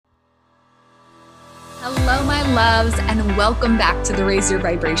Hello, my loves, and welcome back to the Raise Your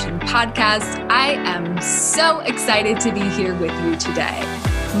Vibration podcast. I am so excited to be here with you today.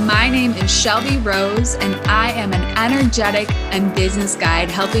 My name is Shelby Rose, and I am an energetic and business guide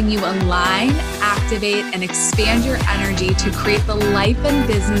helping you align, activate, and expand your energy to create the life and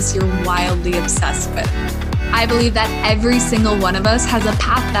business you're wildly obsessed with. I believe that every single one of us has a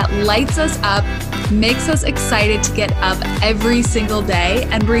path that lights us up, makes us excited to get up every single day,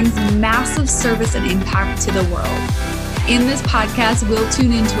 and brings massive service and impact to the world. In this podcast, we'll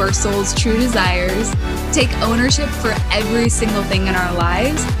tune into our soul's true desires, take ownership for every single thing in our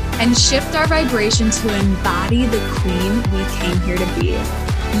lives, and shift our vibration to embody the queen we came here to be.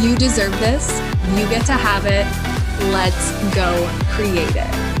 You deserve this. You get to have it. Let's go create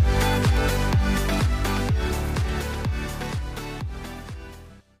it.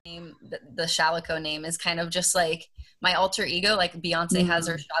 The Shalico name is kind of just like my alter ego, like Beyonce has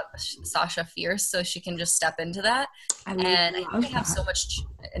her Sasha Fierce, so she can just step into that. I think I have so much,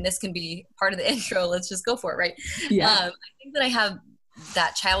 and this can be part of the intro. Let's just go for it, right? Yeah. I think that I have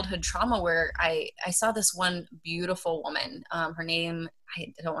that childhood trauma where I saw this one beautiful woman. Her name,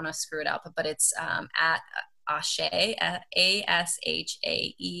 I don't want to screw it up, but it's at Ashe,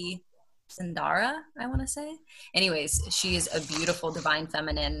 Ashae Sandara, I want to say. Anyways, she's a beautiful divine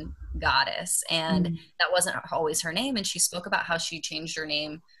feminine goddess, and that wasn't always her name. And she spoke about how she changed her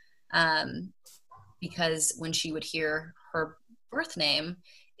name because when she would hear her birth name,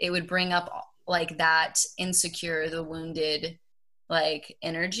 it would bring up like that insecure, the wounded like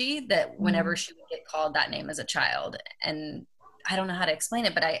energy that whenever she would get called that name as a child. And I don't know how to explain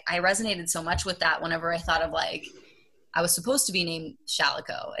it, but I resonated so much with that whenever I thought of like I was supposed to be named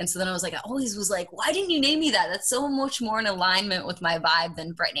Shalico. And so then I was like, I always was like, why didn't you name me that? That's so much more in alignment with my vibe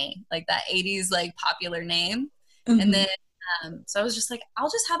than Brittany, like that 80s, like popular name. And then, so I was just like, I'll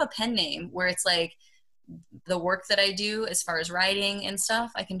just have a pen name where it's like the work that I do as far as writing and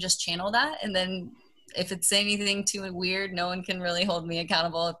stuff, I can just channel that. And then if it's anything too weird, no one can really hold me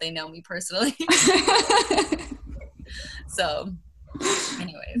accountable if they know me personally. So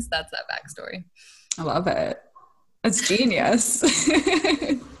anyways, that's that backstory. I love it. It's genius.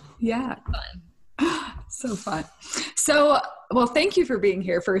 Yeah. Fun. So fun. So, well, thank you for being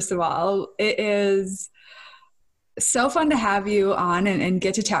here, first of all. It is so fun to have you on and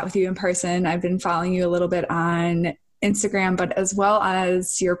get to chat with you in person. I've been following you a little bit on Instagram, but as well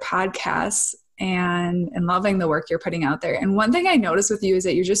as your podcasts and loving the work you're putting out there. And one thing I noticed with you is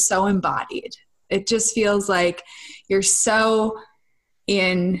that you're just so embodied. It just feels like you're so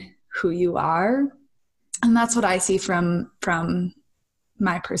in who you are. And that's what I see from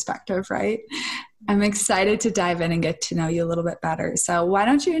my perspective, right? I'm excited to dive in and get to know you a little bit better. So why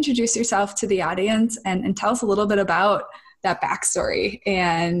don't you introduce yourself to the audience and tell us a little bit about that backstory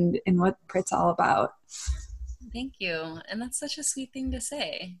and what Prit's all about. Thank you. And that's such a sweet thing to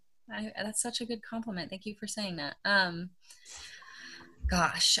say. That's such a good compliment. Thank you for saying that.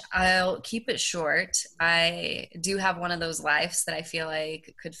 Gosh, I'll keep it short. I do have one of those lives that I feel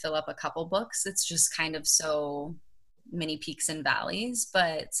like could fill up a couple books. It's just kind of so many peaks and valleys,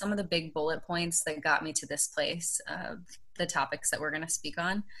 but some of the big bullet points that got me to this place, the topics that we're going to speak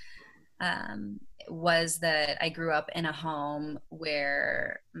on, was that I grew up in a home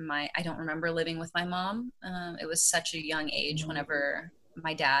where I don't remember living with my mom. It was such a young age whenever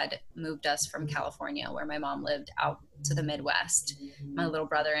my dad moved us from California, where my mom lived, out to the Midwest, my little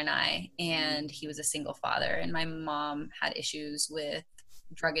brother and I, and he was a single father. And my mom had issues with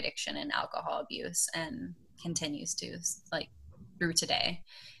drug addiction and alcohol abuse and continues to, like, through today.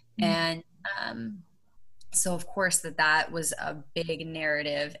 And so of course that was a big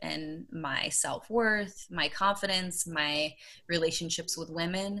narrative in my self-worth, my confidence, my relationships with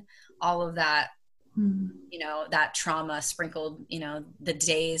women, all of that. You know, that trauma sprinkled, you know, the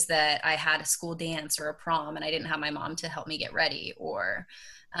days that I had a school dance or a prom and I didn't have my mom to help me get ready, or,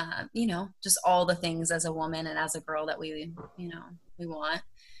 you know, just all the things as a woman and as a girl that we want.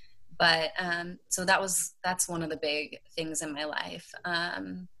 But, so that's one of the big things in my life.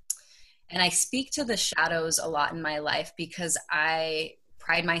 And I speak to the shadows a lot in my life because I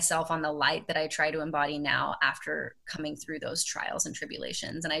pride myself on the light that I try to embody now after coming through those trials and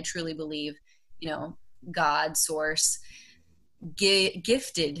tribulations. And I truly believe, you know, God, source,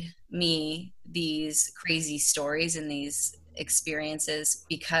 gifted me these crazy stories and these experiences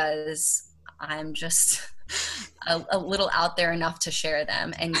because I'm just a little out there enough to share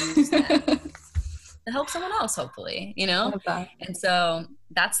them and use them to help someone else, hopefully, you know? And so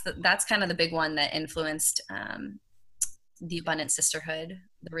that's kind of the big one that influenced the Abundant Sisterhood,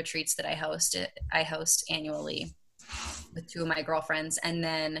 the retreats that I host annually with two of my girlfriends. And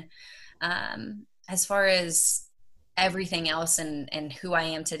then as far as everything else and who I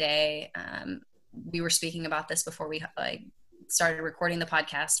am today, we were speaking about this before we started recording the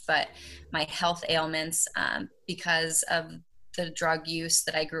podcast, but my health ailments, because of the drug use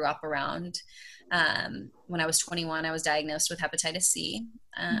that I grew up around. When I was 21, I was diagnosed with hepatitis C.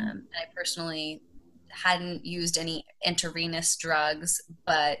 I personally hadn't used any intravenous drugs,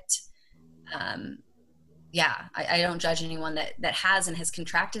 but I don't judge anyone that has and has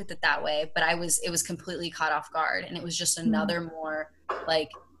contracted it that way, but it was completely caught off guard. And it was just another more like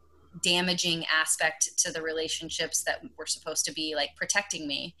damaging aspect to the relationships that were supposed to be like protecting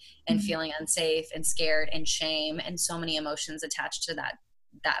me, and feeling unsafe and scared and shame and so many emotions attached to that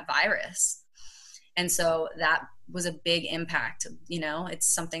virus. And so that was a big impact.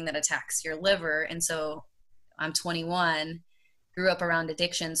 It's something that attacks your liver. And so I'm 21, grew up around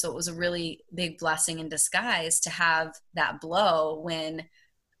addiction. So it was a really big blessing in disguise to have that blow when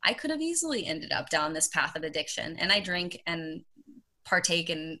I could have easily ended up down this path of addiction. And I drink and partake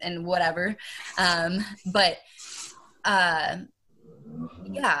and whatever. But I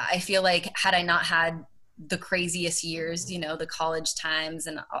feel like had I not had the craziest years, the college times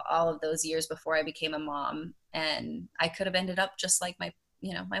and all of those years before I became a mom, and I could have ended up just like my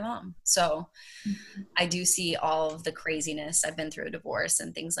mom. So I do see all of the craziness. I've been through a divorce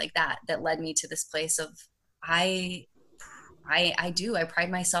and things like that led me to this place of I pride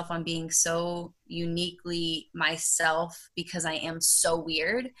myself on being so uniquely myself because I am so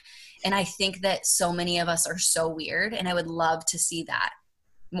weird. And I think that so many of us are so weird, and I would love to see that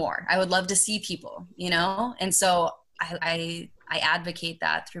more. I would love to see people, and so I advocate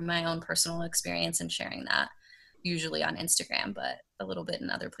that through my own personal experience and sharing that, usually on Instagram, but a little bit in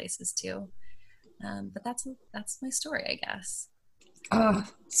other places too. But that's my story, I guess. Oh,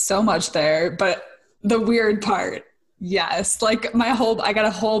 so much there, but the weird part, yes, like I got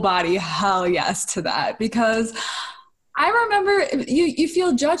a whole body hell yes to that, because I remember you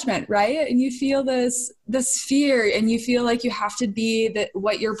feel judgment, right? And you feel this fear, and you feel like you have to be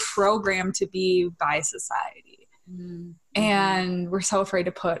what you're programmed to be by society. Mm-hmm. And we're so afraid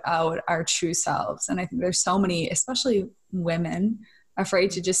to put out our true selves. And I think there's so many, especially women,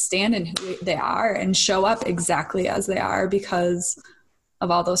 afraid to just stand in who they are and show up exactly as they are because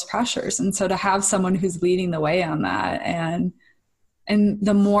of all those pressures. And so to have someone who's leading the way on that, and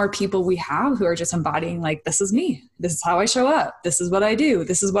the more people we have who are just embodying, like, this is me, this is how I show up, this is what I do,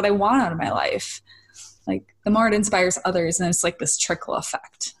 this is what I want out of my life, like, the more it inspires others, and it's like this trickle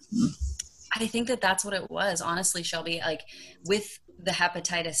effect. I think that's what it was, honestly, Shelby. Like, with the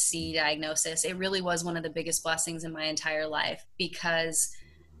hepatitis C diagnosis, it really was one of the biggest blessings in my entire life, because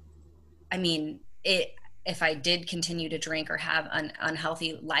I mean, if I did continue to drink or have an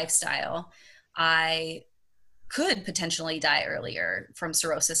unhealthy lifestyle, I could potentially die earlier from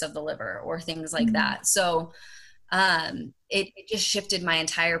cirrhosis of the liver or things like that. So it just shifted my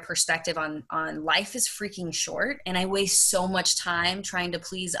entire perspective on life is freaking short, and I waste so much time trying to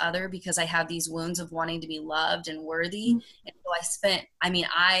please other because I have these wounds of wanting to be loved and worthy. And so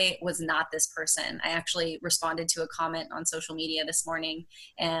I was not this person. I actually responded to a comment on social media this morning,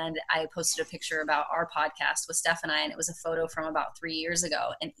 and I posted a picture about our podcast with Steph and I, and it was a photo from about 3 years ago.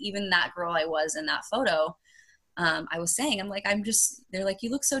 And even that girl I was in that photo, I was saying, they're like, you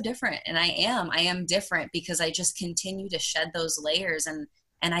look so different. And I am different because I just continue to shed those layers. And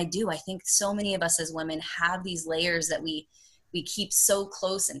I think so many of us as women have these layers that we keep so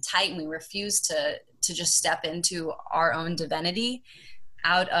close and tight, and we refuse to just step into our own divinity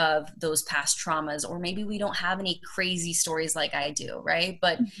out of those past traumas. Or maybe we don't have any crazy stories like I do, right?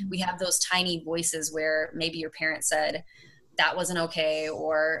 But we have those tiny voices where maybe your parents said, that wasn't okay,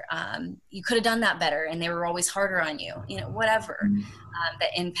 or you could have done that better, and they were always harder on you, whatever, that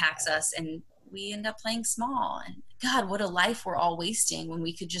impacts us, and we end up playing small. And God, what a life we're all wasting when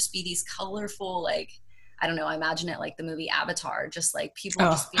we could just be these colorful, like, I don't know, I imagine it like the movie Avatar, just like people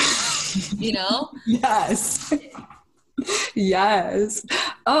just being, Yes. Yes.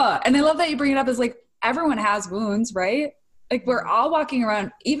 Oh, and I love that you bring it up as like, everyone has wounds, right? Like, we're all walking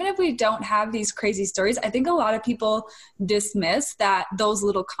around, even if we don't have these crazy stories. I think a lot of people dismiss those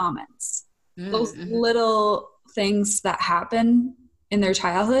little comments, those little things that happen in their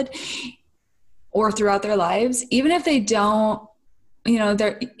childhood or throughout their lives, even if they don't,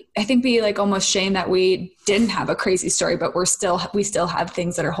 I think we like almost shame that we didn't have a crazy story, but we still have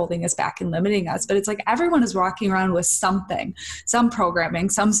things that are holding us back and limiting us. But it's like, everyone is walking around with something, some programming,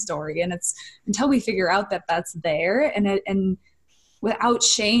 some story. And it's until we figure out that that's there, and without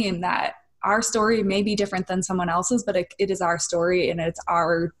shame, that our story may be different than someone else's, but it is our story, and it's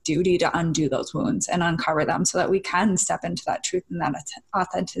our duty to undo those wounds and uncover them so that we can step into that truth and that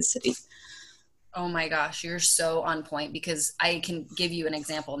authenticity. Oh my gosh, you're so on point, because I can give you an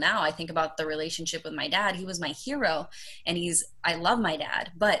example now. I think about the relationship with my dad. He was my hero, and I love my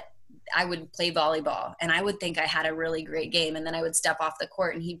dad, but I would play volleyball and I would think I had a really great game, and then I would step off the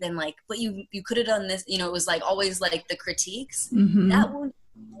court and he'd been like, but you could have done this. It was like always like the critiques. That would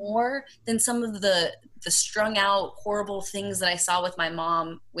more than some of the strung out horrible things that I saw with my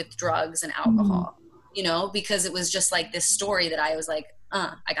mom with drugs and alcohol, because it was just like this story that I was like,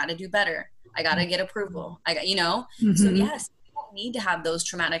 I got to do better. I got to get approval. So yes, you don't need to have those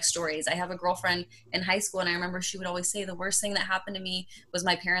traumatic stories. I have a girlfriend in high school, and I remember she would always say the worst thing that happened to me was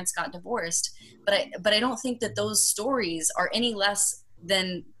my parents got divorced. But I don't think that those stories are any less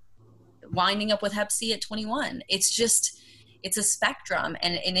than winding up with Hep C at 21. It's a spectrum,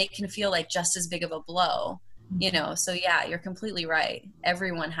 and it can feel like just as big of a blow, So yeah, you're completely right.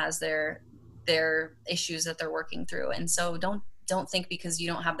 Everyone has their issues that they're working through. And so don't think because you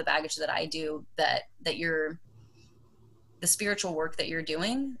don't have the baggage that I do that the spiritual work that you're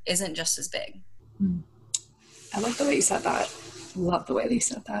doing isn't just as big. I love the way you said that.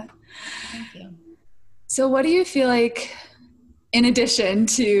 Thank you. So what do you feel like, in addition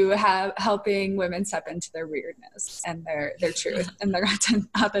to helping women step into their weirdness and their truth and their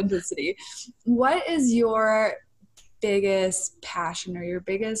authenticity, what is your biggest passion or your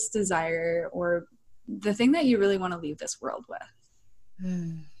biggest desire, or the thing that you really want to leave this world with?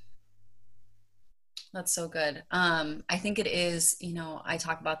 That's so good. I think it is, I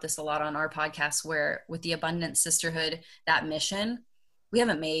talk about this a lot on our podcast, where with the Abundant Sisterhood, that mission, we're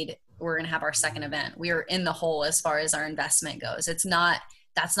going to have our second event. We are in the hole as far as our investment goes. That's not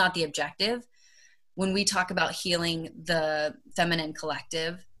the objective. When we talk about healing the feminine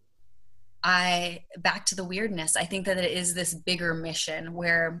collective, back to the weirdness, I think that it is this bigger mission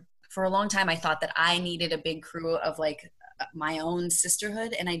where for a long time I thought that I needed a big crew of like my own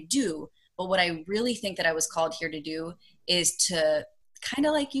sisterhood, and I do. But what I really think that I was called here to do is to kind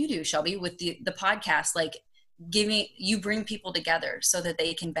of like you do, Shelby, with the podcast, like you bring people together so that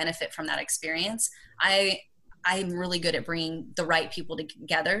they can benefit from that experience. I'm really good at bringing the right people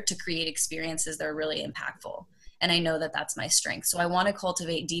together to create experiences that are really impactful. And I know that that's my strength. So I want to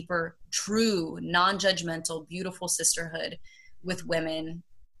cultivate deeper, true, non-judgmental, beautiful sisterhood with women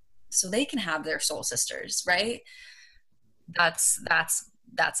so they can have their soul sisters, right? That's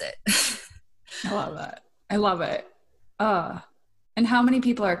it. I love it. And how many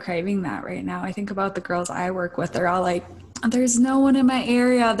people are craving that right now? I think about the girls I work with. They're all like, there's no one in my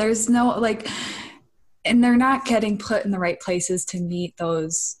area. There's no and they're not getting put in the right places to meet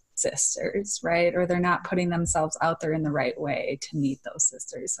those sisters, right? Or they're not putting themselves out there in the right way to meet those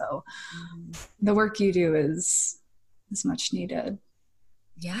sisters. So the work you do is much needed.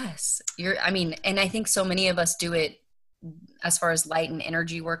 Yes. And I think so many of us do it as far as light and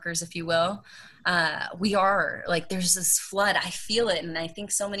energy workers, if you will. We are like, there's this flood. I feel it. And I think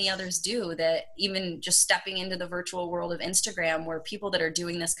so many others do, that even just stepping into the virtual world of Instagram, where people that are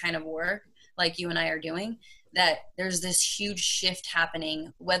doing this kind of work, like you and I are doing, that there's this huge shift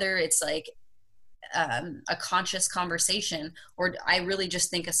happening, whether it's like a conscious conversation, or I really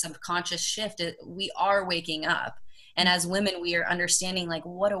just think a subconscious shift. We are waking up. And as women, we are understanding like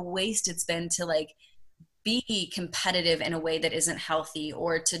what a waste it's been to like be competitive in a way that isn't healthy,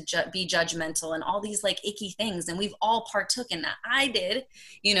 or to be judgmental and all these like icky things. And we've all partook in that. I did,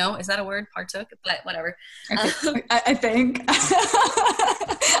 is that a word? Partook? But whatever. I think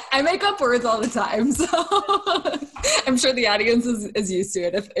I make up words all the time. So I'm sure the audience is used to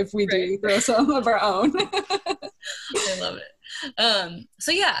it if we do throw some of our own. I love it.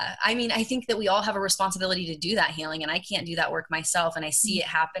 So yeah, I think that we all have a responsibility to do that healing, and I can't do that work myself, and I see it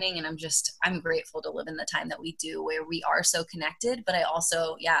happening, and I'm grateful to live in the time that we do, where we are so connected. But I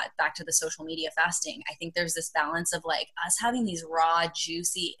also, back to the social media fasting, I think there's this balance of like us having these raw,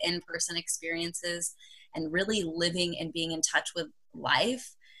 juicy in-person experiences and really living and being in touch with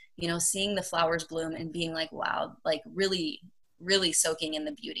life, seeing the flowers bloom and being like, wow, like really, really soaking in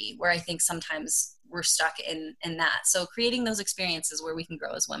the beauty, where I think sometimes we're stuck in that. So creating those experiences where we can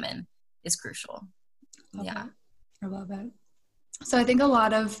grow as women is crucial. I love it. So I think a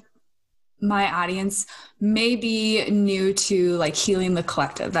lot of my audience may be new to like healing the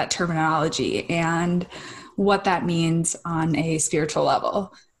collective, that terminology, and what that means on a spiritual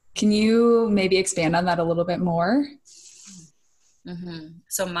level. Can you maybe expand on that a little bit more? Mm-hmm.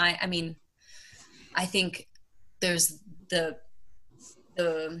 So I think there's the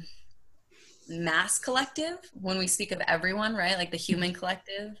mass collective when we speak of everyone, right? Like the human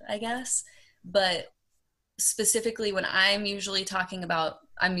collective, I guess. But specifically when I'm usually talking about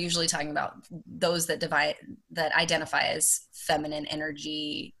I'm usually talking about those that identify as feminine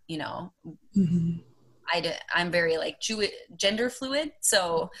energy, you know. Mm-hmm. I'm very like gender fluid.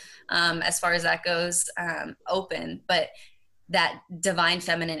 So as far as that goes, open, but that divine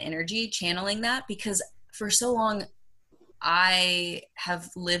feminine energy, channeling that, because for so long I have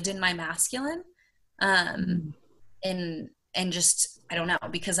lived in my masculine, and just, I don't know,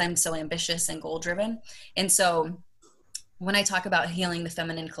 because I'm so ambitious and goal driven. And so when I talk about healing the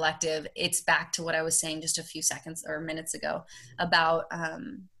feminine collective, it's back to what I was saying just a few seconds or minutes ago about,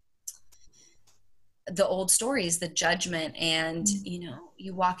 the old stories, the judgment, and, you know,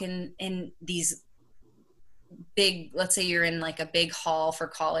 you walk in these big, let's say you're in like a big hall for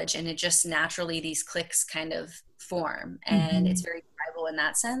college, and it just naturally, these cliques kind of form. And it's very tribal in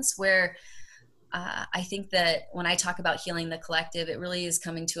that sense, where I think that when I talk about healing the collective, it really is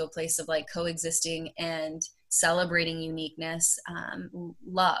coming to a place of like coexisting and celebrating uniqueness,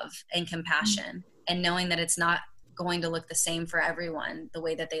 love and compassion, and knowing that it's not going to look the same for everyone, the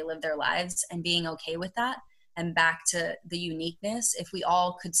way that they live their lives, and being okay with that. And back to the uniqueness, if we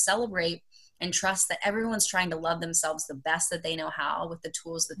all could celebrate and trust that everyone's trying to love themselves the best that they know how with the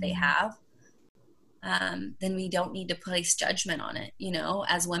tools that they have, then we don't need to place judgment on it. You know,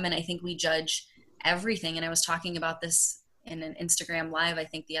 as women, I think we judge everything. And I was talking about this in an Instagram live, I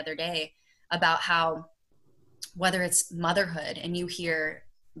think the other day, about how whether it's motherhood and you hear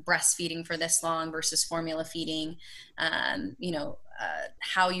breastfeeding for this long versus formula feeding, you know,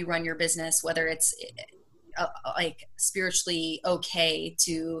 how you run your business, whether it's like spiritually okay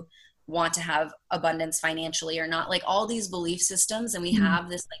to want to have abundance financially or not, like all these belief systems, and we have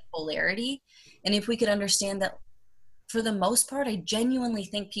this like polarity. And if we could understand that, for the most part, I genuinely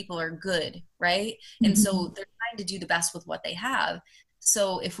think people are good, right? And so they're trying to do the best with what they have.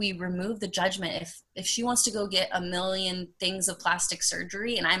 So if we remove the judgment, if she wants to go get a million things of plastic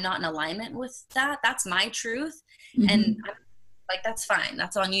surgery and I'm not in alignment with that, that's my truth. And I'm like, that's fine.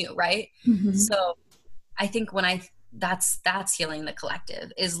 That's on you, right? So I think that's healing the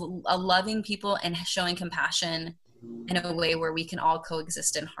collective, is loving people and showing compassion in a way where we can all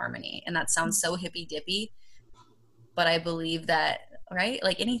coexist in harmony. And that sounds so hippy dippy, but I believe that, right?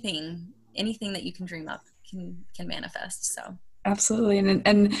 Like anything that you can dream up can manifest. So. Absolutely.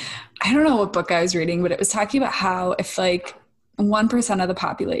 And I don't know what book I was reading, but it was talking about how if like 1% of the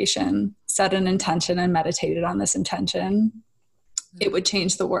population set an intention and meditated on this intention, it would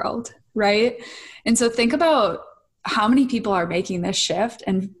change the world. Right. And so think about how many people are making this shift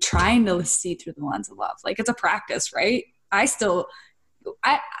and trying to see through the lens of love. Like it's a practice, right? I still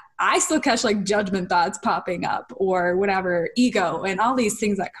catch like judgment thoughts popping up or whatever, ego and all these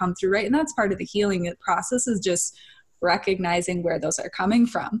things that come through. Right. And that's part of the healing process, is just recognizing where those are coming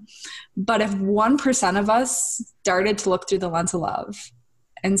from. But if 1% of us started to look through the lens of love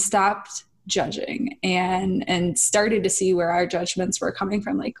and stopped judging and started to see where our judgments were coming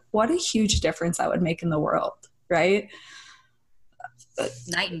from, like what a huge difference that would make in the world, right?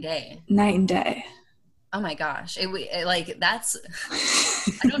 Night and day. Night and day. Oh my gosh. It like that's,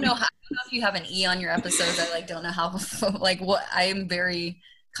 I don't know if you have an E on your episodes. I like don't know how, like what, I am very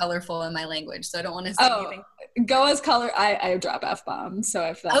colorful in my language, so I don't want to say anything. Go as color. I drop F-bombs, so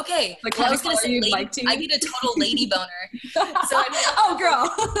if that's okay. Well, I was going to say I need a total lady boner. So oh girl.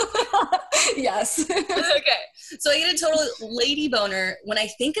 Yes. Okay. So I get a total lady boner when I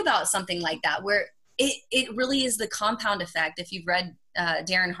think about something like that, where it really is the compound effect. If you've read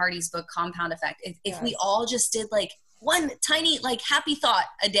Darren Hardy's book, Compound Effect, if we all just did like one tiny like happy thought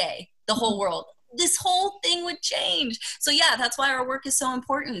a day, the whole world, this whole thing would change. So yeah, that's why our work is so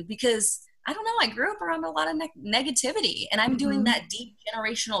important, because I don't know, I grew up around a lot of negativity, and I'm doing that deep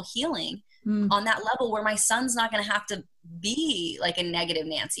generational healing on that level where my son's not going to have to be like a negative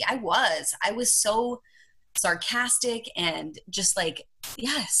Nancy. I was so sarcastic and just like,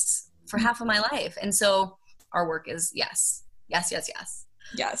 yes, for half of my life. And so our work is yes,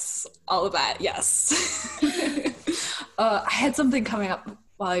 all of that. Yes. I had something coming up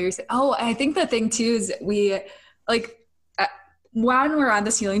while you're saying, I think the thing too is we like, when we're on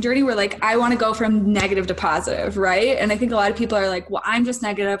this healing journey, we're like, I want to go from negative to positive. Right. And I think a lot of people are like, well, I'm just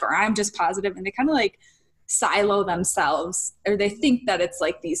negative or I'm just positive. And they kind of like silo themselves, or they think that it's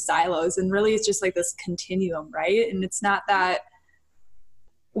like these silos, and really it's just like this continuum. Right. And it's not that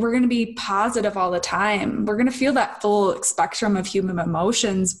we're going to be positive all the time. We're going to feel that full spectrum of human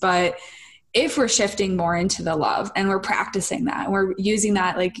emotions, but if we're shifting more into the love and we're practicing that and we're using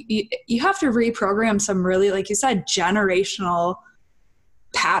that, like you have to reprogram some really, like you said, generational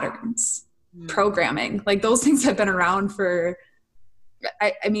patterns, programming, like those things have been around for,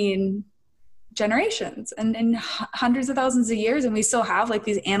 I mean, generations and hundreds of thousands of years, and we still have like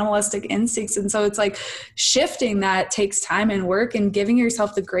these animalistic instincts. And so it's like shifting that takes time and work, and giving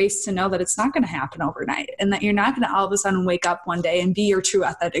yourself the grace to know that it's not going to happen overnight, and that you're not going to all of a sudden wake up one day and be your true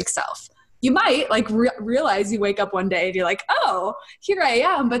authentic self. You might like realize you wake up one day and you're like, oh, here I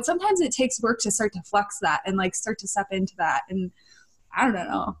am. But sometimes it takes work to start to flex that and like start to step into that. And I don't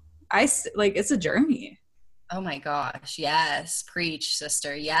know. It's a journey. Oh my gosh. Yes. Preach,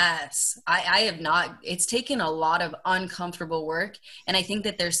 sister. Yes. I have not, it's taken a lot of uncomfortable work. And I think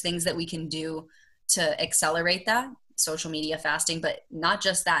that there's things that we can do to accelerate that, social media fasting, but not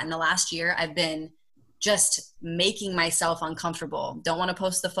just that. In the last year, I've been just making myself uncomfortable. Don't want to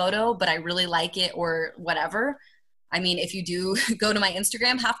post the photo, but I really like it or whatever. I mean, if you do go to my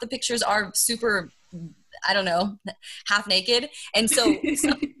Instagram, half the pictures are super, I don't know, half naked. And so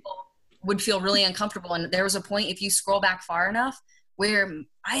some people would feel really uncomfortable. And there was a point, if you scroll back far enough, where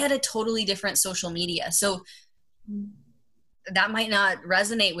I had a totally different social media. So that might not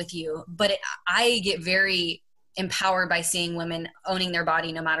resonate with you, but I get very empowered by seeing women owning their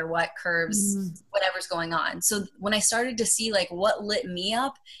body no matter what, curves, whatever's going on. So when I started to see like what lit me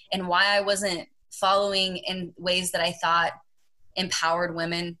up and why I wasn't following in ways that I thought empowered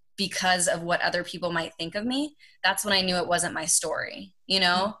women because of what other people might think of me, that's when I knew it wasn't my story, you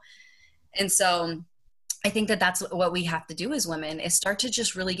know? And so I think that that's what we have to do as women, is start to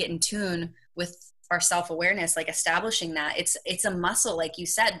just really get in tune with our self-awareness, like establishing that it's a muscle, like you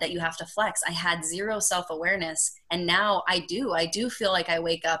said, that you have to flex. I had zero self-awareness, and now I do feel like I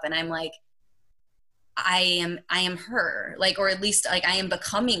wake up and I'm like, I am her, like, or at least like I am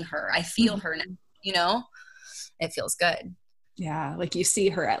becoming her. I feel her now, you know, it feels good. Yeah. Like you see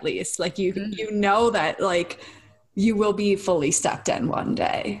her, at least like you know that like you will be fully stepped in one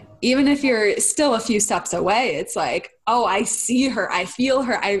day. Even if you're still a few steps away, it's like, oh, I see her. I feel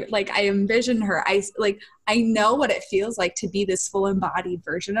her. I envision her. I know what it feels like to be this full embodied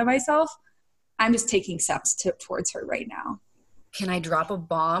version of myself. I'm just taking steps towards her right now. Can I drop a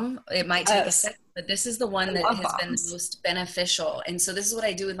bomb? It might take a second, but this is the one that has been the most beneficial. And so this is what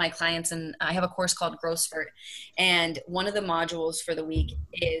I do with my clients. And I have a course called Growth Spurt. And one of the modules for the week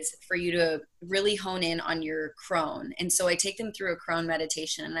is for you to really hone in on your crone. And so I take them through a crone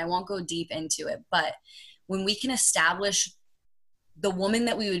meditation, and I won't go deep into it, but when we can establish the woman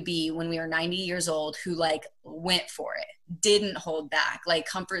that we would be when we are 90 years old, who like went for it, didn't hold back, like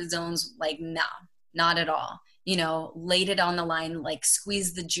comfort zones, like, no, not at all. You know, laid it on the line, like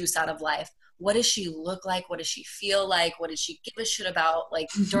squeezed the juice out of life. What does she look like? What does she feel like? What does she give a shit about, like,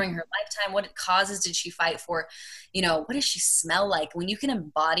 during her lifetime? What causes did she fight for? You know, what does she smell like? When you can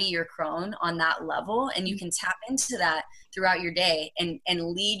embody your crone on that level, and you can tap into that throughout your day and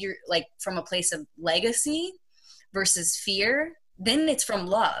lead your, like, from a place of legacy versus fear, then it's from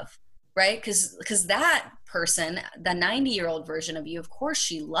love, right? Because that person, the 90-year-old version of you, of course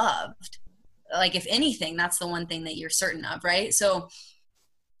she loved. Like, if anything, that's the one thing that you're certain of, right? So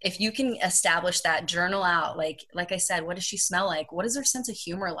if you can establish that, journal out, like I said, what does she smell like? What is her sense of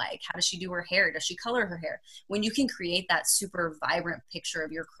humor like? How does she do her hair? Does she color her hair? When you can create that super vibrant picture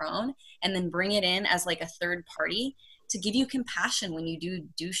of your crone and then bring it in as like a third party to give you compassion when you do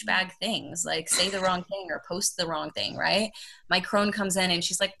douchebag things, like say the wrong thing or post the wrong thing, right? My crone comes in and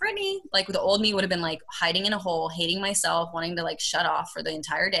she's like, Brittany, like the old me would have been like hiding in a hole, hating myself, wanting to like shut off for the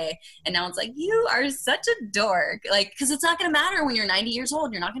entire day. And now it's like, you are such a dork. Like, cause it's not going to matter when you're 90 years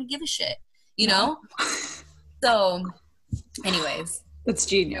old. You're not going to give a shit, you know? So anyways. That's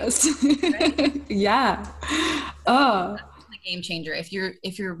genius. Right? Yeah. Oh. Game changer. If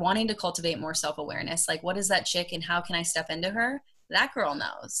you're wanting to cultivate more self-awareness, like what is that chick and how can I step into her? That girl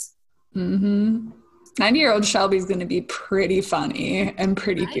knows. 90-year-old Shelby's going to be pretty funny and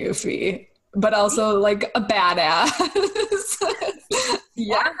pretty goofy, but also like a badass.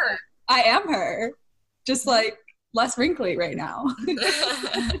 Yeah, I am her. Just like less wrinkly right now.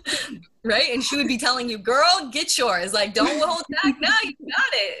 Right? And she would be telling you, girl, get yours. Like, don't hold back. No, you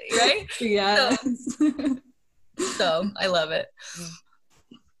got it. Right? Yes. So I love it.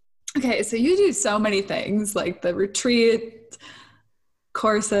 Okay, so you do so many things, like the retreat,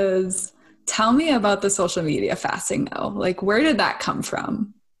 courses. Tell me about the social media fasting though. Like, where did that come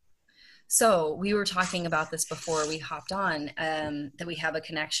from? So we were talking about this before we hopped on, that we have a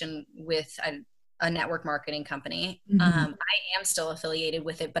connection with a network marketing company. I am still affiliated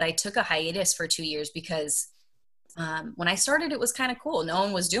with it, but I took a hiatus for 2 years because when I started, it was kind of cool. No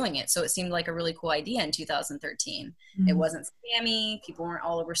one was doing it. So it seemed like a really cool idea in 2013. It wasn't spammy. People weren't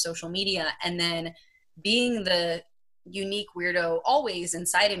all over social media. And then being the unique weirdo always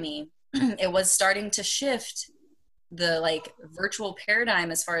inside of me, it was starting to shift the like virtual paradigm,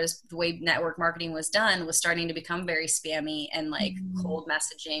 as far as the way network marketing was done, was starting to become very spammy and like cold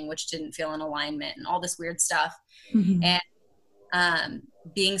messaging, which didn't feel in alignment and all this weird stuff. And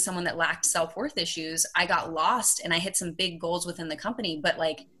being someone that lacked self-worth issues, I got lost and I hit some big goals within the company, but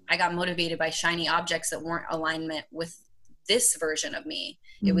like I got motivated by shiny objects that weren't alignment with this version of me.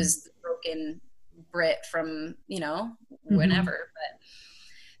 It was the broken Brit from, you know, whenever. But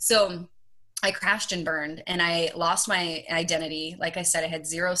so I crashed and burned and I lost my identity. Like I said, I had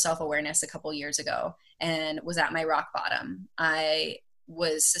zero self-awareness a couple years ago and was at my rock bottom. I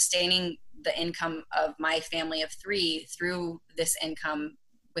was sustaining the income of my family of 3 through this income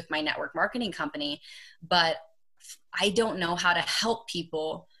with my network marketing company. But I don't know how to help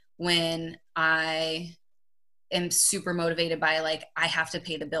people when I am super motivated by like, I have to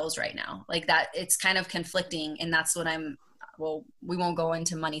pay the bills right now. Like that, it's kind of conflicting. And that's what well, we won't go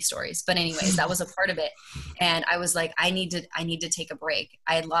into money stories, but anyways, that was a part of it. And I was like, I need to take a break.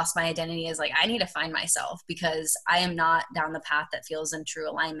 I had lost my identity as like, I need to find myself because I am not down the path that feels in true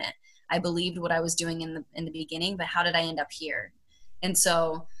alignment. I believed what I was doing in the beginning, but how did I end up here? And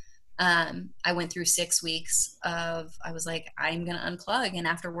so I went through 6 weeks I was like, I'm going to unplug. And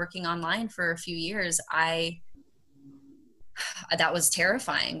after working online for a few years, that was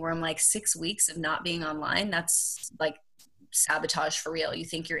terrifying, where I'm like, 6 weeks of not being online, that's like sabotage for real. You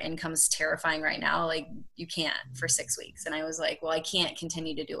think your income's terrifying right now, like you can't for 6 weeks. And I was like, well, I can't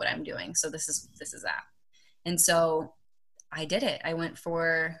continue to do what I'm doing. So this is that. And so I did it. I went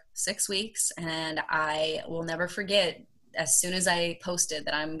for 6 weeks and I will never forget, as soon as I posted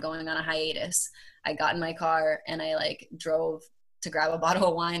that I'm going on a hiatus, I got in my car and I like drove to grab a bottle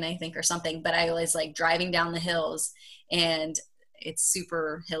of wine, I think, or something. But I was like driving down the hills and it's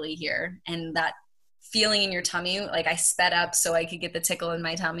super hilly here. And that feeling in your tummy, like I sped up so I could get the tickle in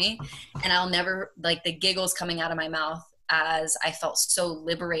my tummy. And I'll never, like the giggles coming out of my mouth as I felt so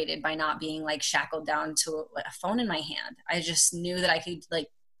liberated by not being like shackled down to a phone in my hand. I just knew that I could like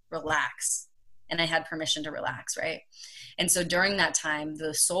relax and I had permission to relax. Right. And so during that time,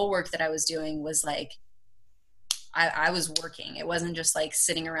 the soul work that I was doing was like, I was working. It wasn't just like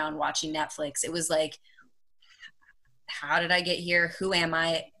sitting around watching Netflix. It was like, how did I get here? Who am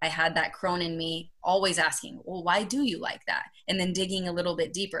I? I had that crone in me always asking, well, why do you like that? And then digging a little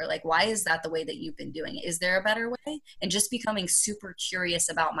bit deeper, like, why is that the way that you've been doing it? Is there a better way? And just becoming super curious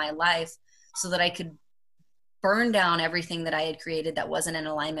about my life so that I could burn down everything that I had created that wasn't in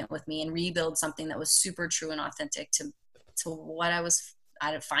alignment with me and rebuild something that was super true and authentic to what I was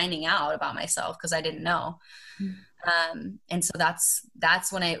finding out about myself, because I didn't know. And so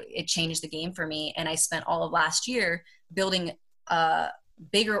that's when it changed the game for me. And I spent all of last year building a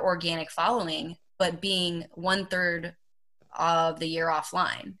bigger organic following, but being 1/3 of the year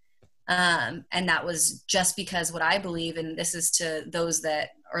offline. And that was just because what I believe, and this is to those that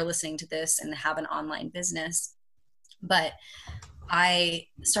are listening to this and have an online business, but I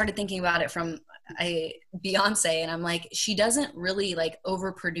started thinking about it from Beyonce, and I'm like, she doesn't really like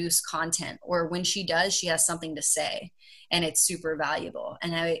overproduce content, or when she does, she has something to say and it's super valuable.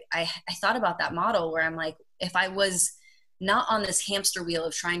 And I thought about that model where I'm like, if I was not on this hamster wheel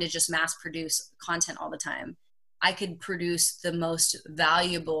of trying to just mass produce content all the time, I could produce the most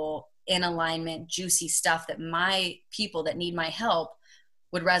valuable, in alignment, juicy stuff that my people that need my help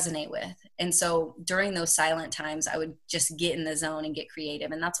would resonate with. And so during those silent times, I would just get in the zone and get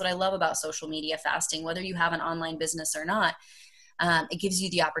creative. And that's what I love about social media fasting. Whether you have an online business or not, it gives you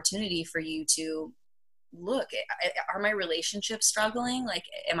the opportunity for you to look, are my relationships struggling? Like,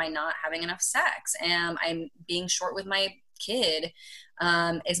 am I not having enough sex? Am I being short with my kid?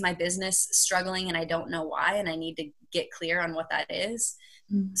 Is my business struggling and I don't know why, and I need to get clear on what that is?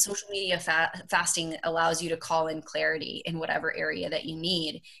 Social media fasting allows you to call in clarity in whatever area that you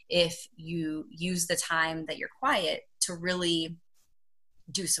need if you use the time that you're quiet to really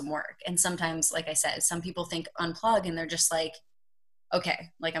do some work. And sometimes, like I said, some people think unplug and they're just like,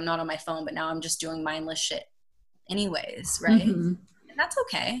 okay, like I'm not on my phone, but now I'm just doing mindless shit anyways, right? And that's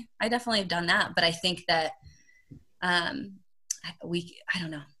okay. I definitely have done that. But I think that I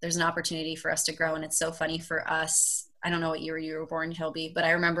don't know, there's an opportunity for us to grow. And it's so funny for us. I don't know what year you were born, Shelby, but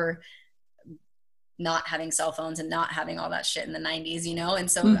I remember not having cell phones and not having all that shit in the 90s, you know?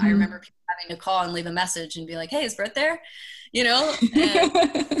 And so I remember people having to call and leave a message and be like, hey, is Britt there? You know?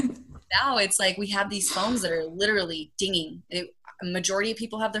 And now it's like we have these phones that are literally dinging. A majority of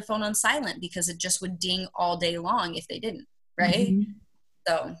people have their phone on silent because it just would ding all day long if they didn't, right?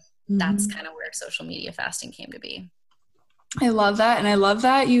 So that's kind of where social media fasting came to be. I love that. And I love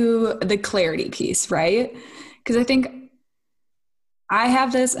that the clarity piece, right? Because I think I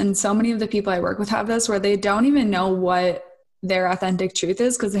have this, and so many of the people I work with have this, where they don't even know what their authentic truth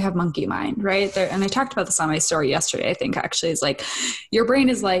is because they have monkey mind, right? And I talked about this on my story yesterday, I think actually, is like your brain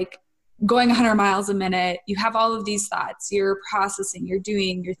is like going 100 miles a minute. You have all of these thoughts, you're processing, you're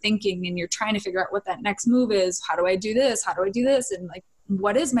doing, you're thinking, and you're trying to figure out what that next move is. How do I do this? How do I do this? And like,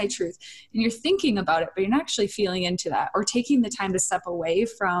 what is my truth? And you're thinking about it, but you're not actually feeling into that or taking the time to step away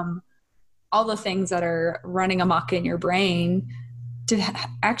from all the things that are running amok in your brain to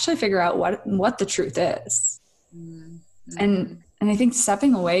actually figure out what the truth is. Mm-hmm. And I think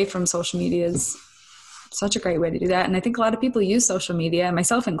stepping away from social media is such a great way to do that. And I think a lot of people use social media,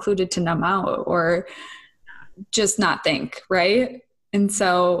 myself included, to numb out or just not think, right? And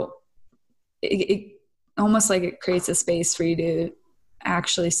so it almost like it creates a space for you to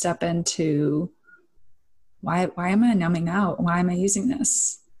actually step into why am I numbing out? Why am I using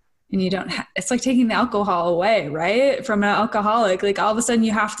this? And you don't it's like taking the alcohol away, right? From an alcoholic, like all of a sudden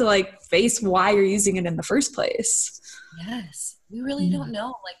you have to like face why you're using it in the first place. Yes. We really don't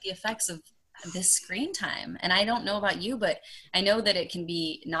know like the effects of this screen time. And I don't know about you, but I know that it can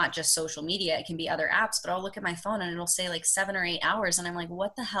be not just social media, it can be other apps, but I'll look at my phone and it'll say like 7 or 8 hours. And I'm like,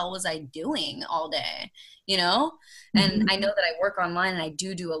 what the hell was I doing all day? You know? And I know that I work online and I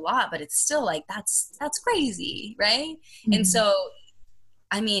do a lot, but it's still like, that's crazy. Right. And so,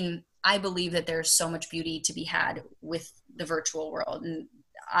 I mean, I believe that there's so much beauty to be had with the virtual world, and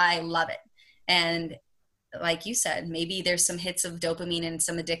I love it. And like you said, maybe there's some hits of dopamine and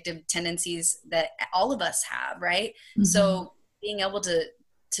some addictive tendencies that all of us have, right? Mm-hmm. So being able to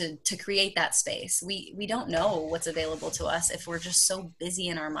create that space, we don't know what's available to us if we're just so busy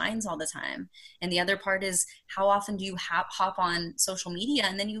in our minds all the time. And the other part is, how often do you hop on social media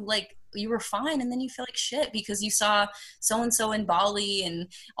and then you were fine and then you feel like shit because you saw so-and-so in Bali and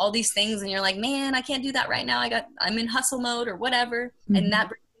all these things and you're like, man, I can't do that right now. I'm in hustle mode or whatever. Mm-hmm. And that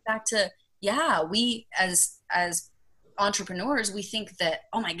brings me back to, yeah, we as entrepreneurs, we think that,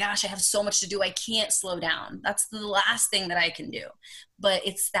 oh my gosh, I have so much to do, I can't slow down. That's the last thing that I can do. But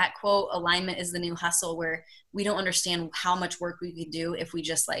it's that quote, alignment is the new hustle, where we don't understand how much work we could do if we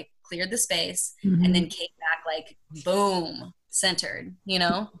just like cleared the space mm-hmm. and then came back like, boom, centered, you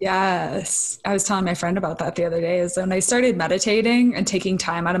know? Yes. I was telling my friend about that the other day, is when I started meditating and taking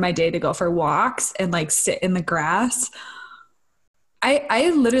time out of my day to go for walks and like sit in the grass, I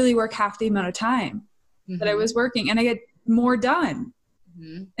literally work half the amount of time mm-hmm. that I was working, and I get more done.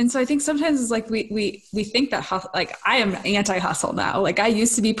 Mm-hmm. And so I think sometimes it's like we think that like I am anti-hustle now. Like I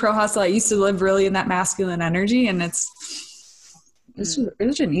used to be pro-hustle. I used to live really in that masculine energy, and it's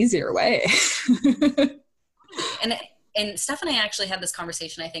an easier way. And Steph and I actually had this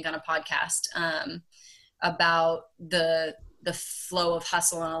conversation, I think, on a podcast about the flow of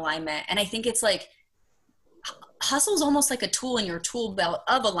hustle and alignment. And I think it's like, hustle is almost like a tool in your tool belt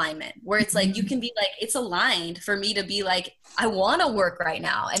of alignment, where it's like, you can be like, it's aligned for me to be like, I want to work right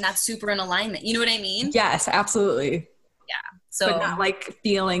now. And that's super in alignment. You know what I mean? Yes, absolutely. Yeah. So, but not like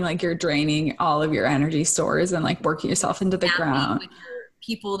feeling like you're draining all of your energy stores and like working yourself into the ground.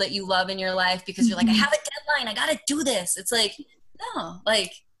 People that you love in your life because you're like, I have a deadline, I gotta do this. It's like, no,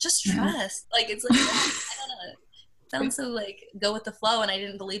 like just trust. Like it's like, I don't know. It sounds so like go with the flow, and I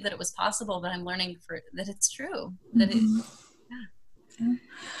didn't believe that it was possible, but I'm learning that it's true. That mm-hmm. Yeah.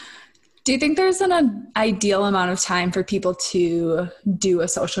 Do you think there's an ideal amount of time for people to do a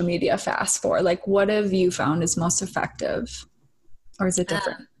social media fast for? Like, what have you found is most effective, or is it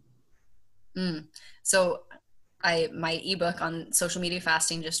different? So my ebook on social media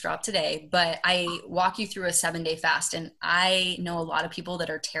fasting just dropped today, but I walk you through a 7-day fast. And I know a lot of people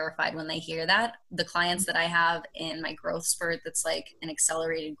that are terrified when they hear that. The clients that I have in my growth spurt, that's like an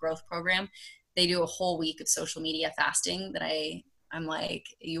accelerated growth program, they do a whole week of social media fasting that I'm like,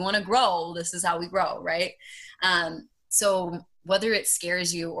 you want to grow, this is how we grow. Right. So whether it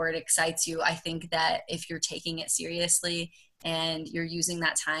scares you or it excites you, I think that if you're taking it seriously and you're using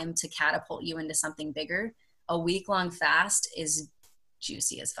that time to catapult you into something bigger, a week-long fast is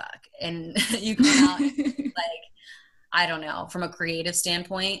juicy as fuck. And you come out like, I don't know, from a creative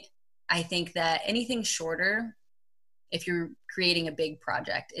standpoint, I think that anything shorter, if you're creating a big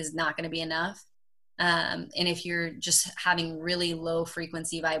project, is not going to be enough. And if you're just having really low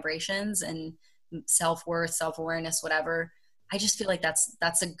frequency vibrations and self-worth, self-awareness, whatever, I just feel like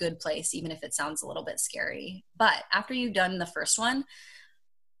that's a good place, even if it sounds a little bit scary. But after you've done the first one,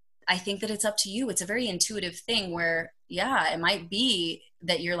 I think that it's up to you. It's a very intuitive thing where, yeah, it might be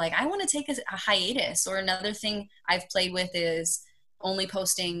that you're like, I want to take a hiatus. Or another thing I've played with is only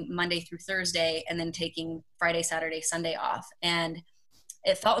posting Monday through Thursday and then taking Friday, Saturday, Sunday off. And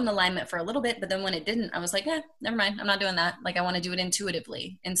it felt in alignment for a little bit, but then when it didn't, I was like, never mind. I'm not doing that. Like, I want to do it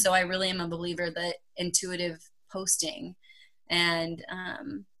intuitively. And so I really am a believer that intuitive posting and,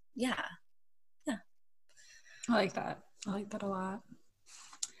 yeah. I like that. I like that a lot.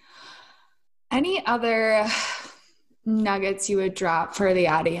 Any other nuggets you would drop for the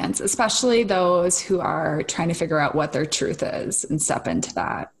audience, especially those who are trying to figure out what their truth is and step into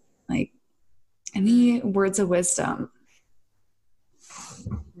that? Like, any words of wisdom?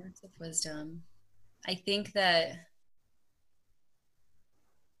 Words of wisdom. I think that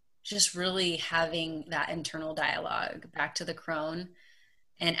just really having that internal dialogue, back to the crone,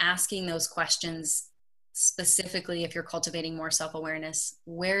 and asking those questions specifically if you're cultivating more self-awareness.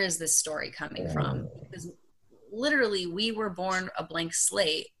 Where is this story coming from? Because literally we were born a blank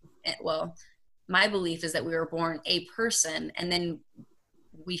slate. Well, my belief is that we were born a person, and then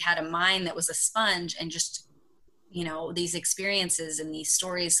we had a mind that was a sponge, and just, you know, these experiences and these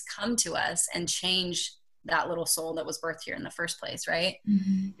stories come to us and change that little soul that was birthed here in the first place, right?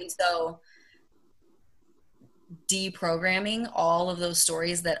 Mm-hmm. And so deprogramming all of those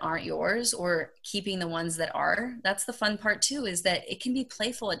stories that aren't yours, or keeping the ones that are, that's the fun part too, is that it can be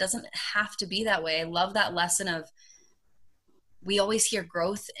playful. It doesn't have to be that way. I love that lesson of, we always hear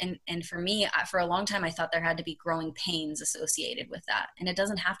growth. And for me, for a long time, I thought there had to be growing pains associated with that. And it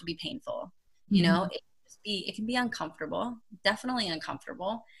doesn't have to be painful. Mm-hmm. You know, it can be uncomfortable, definitely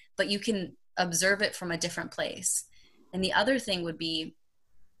uncomfortable, but you can observe it from a different place. And the other thing would be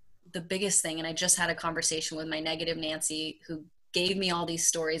the biggest thing. And I just had a conversation with my negative Nancy, who gave me all these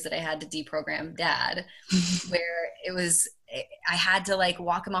stories that I had to deprogram Dad, where I had to like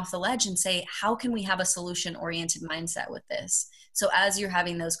walk him off the ledge and say, how can we have a solution oriented mindset with this? So as you're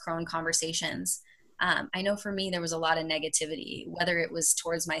having those crone conversations, I know for me, there was a lot of negativity, whether it was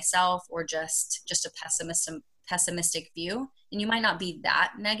towards myself or just a pessimistic view. And you might not be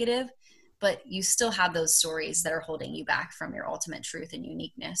that negative, but you still have those stories that are holding you back from your ultimate truth and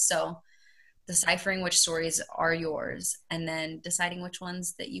uniqueness. So deciphering which stories are yours, and then deciding which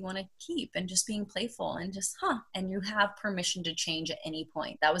ones that you want to keep, and just being playful and just, and you have permission to change at any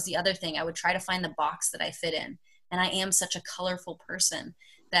point. That was the other thing. I would try to find the box that I fit in. And I am such a colorful person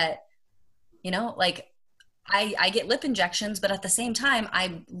that, you know, like I get lip injections, but at the same time,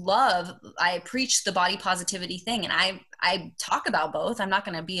 I preach the body positivity thing. And I talk about both. I'm not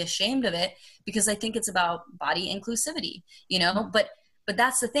going to be ashamed of it, because I think it's about body inclusivity, you know, but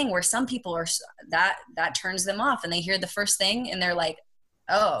that's the thing, where some people are, that turns them off, and they hear the first thing and they're like,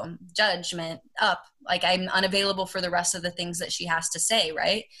 oh, judgment up. Like, I'm unavailable for the rest of the things that she has to say.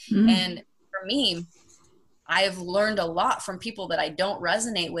 Right. Mm-hmm. And for me, I've learned a lot from people that I don't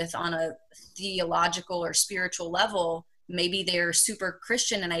resonate with on a theological or spiritual level. Maybe they're super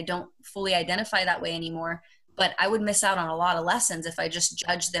Christian and I don't fully identify that way anymore, but I would miss out on a lot of lessons if I just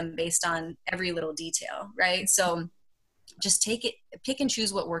judged them based on every little detail. Right. So just pick and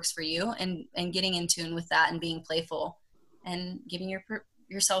choose what works for you, and getting in tune with that, and being playful, and giving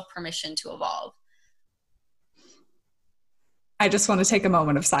yourself permission to evolve. I just want to take a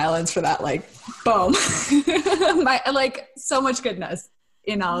moment of silence for that. Like, boom. Like, so much goodness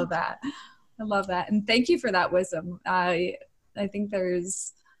in all of that. I love that. And thank you for that wisdom. I think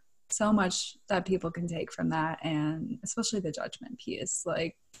there's so much that people can take from that, and especially the judgment piece.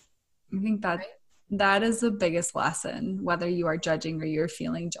 Like, I think that is the biggest lesson, whether you are judging or you're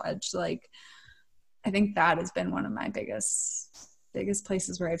feeling judged. Like, I think that has been one of my biggest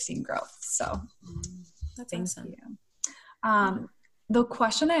places where I've seen growth. So that's awesome. Thank you. The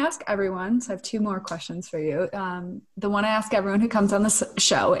question I ask everyone, so I have two more questions for you. The one I ask everyone who comes on the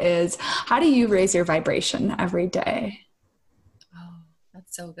show is, how do you raise your vibration every day? Oh,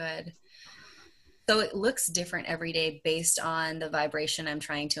 that's so good. So it looks different every day based on the vibration I'm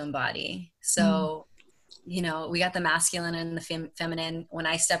trying to embody. So, you know, we got the masculine and the feminine. When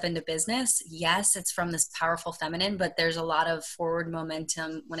I step into business, yes, it's from this powerful feminine, but there's a lot of forward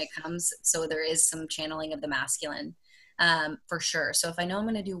momentum when it comes. So there is some channeling of the masculine. For sure. So if I know I'm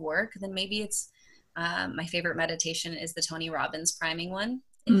going to do work, then maybe it's, my favorite meditation is the Tony Robbins priming one.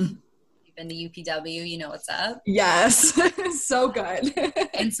 If you've been to UPW, you know what's up. Yes. So good.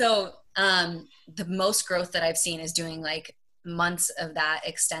 And so, the most growth that I've seen is doing like months of that,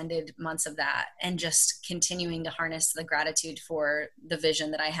 extended months of that, and just continuing to harness the gratitude for the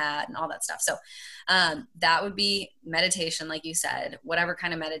vision that I had and all that stuff. So, that would be meditation, like you said, whatever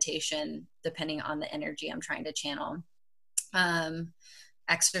kind of meditation, depending on the energy I'm trying to channel.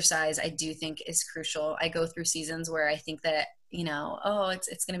 Exercise, I do think, is crucial. I go through seasons where I think that, you know,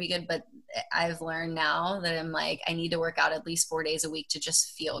 it's going to be good, but I've learned now that I'm like, I need to work out at least 4 days a week to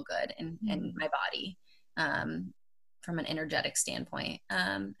just feel good in my body. from an energetic standpoint.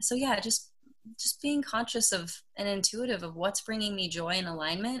 So yeah, just being conscious of and intuitive of what's bringing me joy and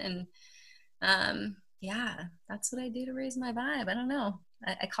alignment. And yeah, that's what I do to raise my vibe. I don't know.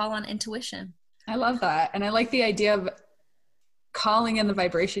 I call on intuition. I love that. And I like the idea of calling in the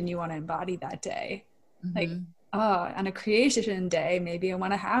vibration you want to embody that day. Mm-hmm. Like, oh, on a creation day, maybe I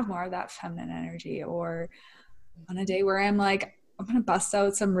want to have more of that feminine energy, or on a day where I'm like, I'm going to bust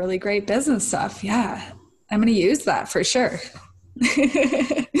out some really great business stuff. Yeah, I'm going to use that for sure.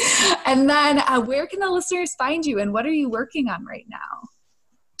 And then where can the listeners find you, and what are you working on right now?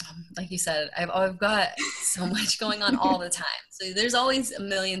 Like you said, I've got so much going on all the time. So there's always a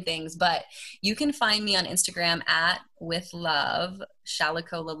million things, but you can find me on Instagram at with love,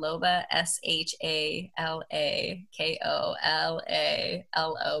 Shalakolaloba, SHALAKOLALOBA.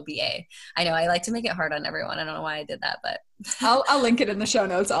 I know I like to make it hard on everyone. I don't know why I did that, but I'll link it in the show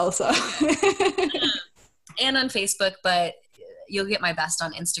notes also. And on Facebook, but you'll get my best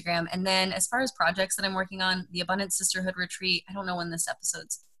on Instagram. And then as far as projects that I'm working on, the Abundant Sisterhood Retreat, I don't know when this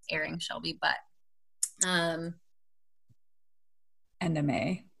episode's airing, Shelby, but end of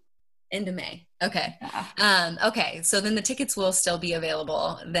May. Okay. Yeah. Okay. So then the tickets will still be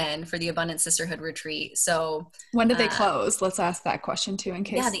available then for the Abundant Sisterhood Retreat. So when do they close? Let's ask that question too, in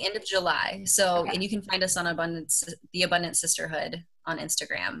case. Yeah, the end of July. So, okay. And you can find us on the Abundant Sisterhood on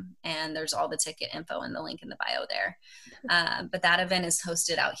Instagram, and there's all the ticket info and the link in the bio there. But that event is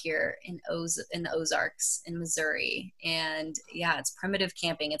hosted out here in the Ozarks in Missouri. And yeah, it's primitive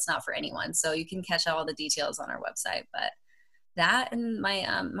camping. It's not for anyone. So you can catch all the details on our website, but that and my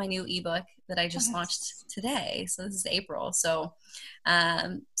my new ebook that I just launched today. So this is April. So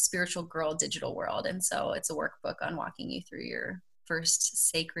Spiritual Girl Digital World. And so it's a workbook on walking you through your first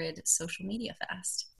sacred social media fast.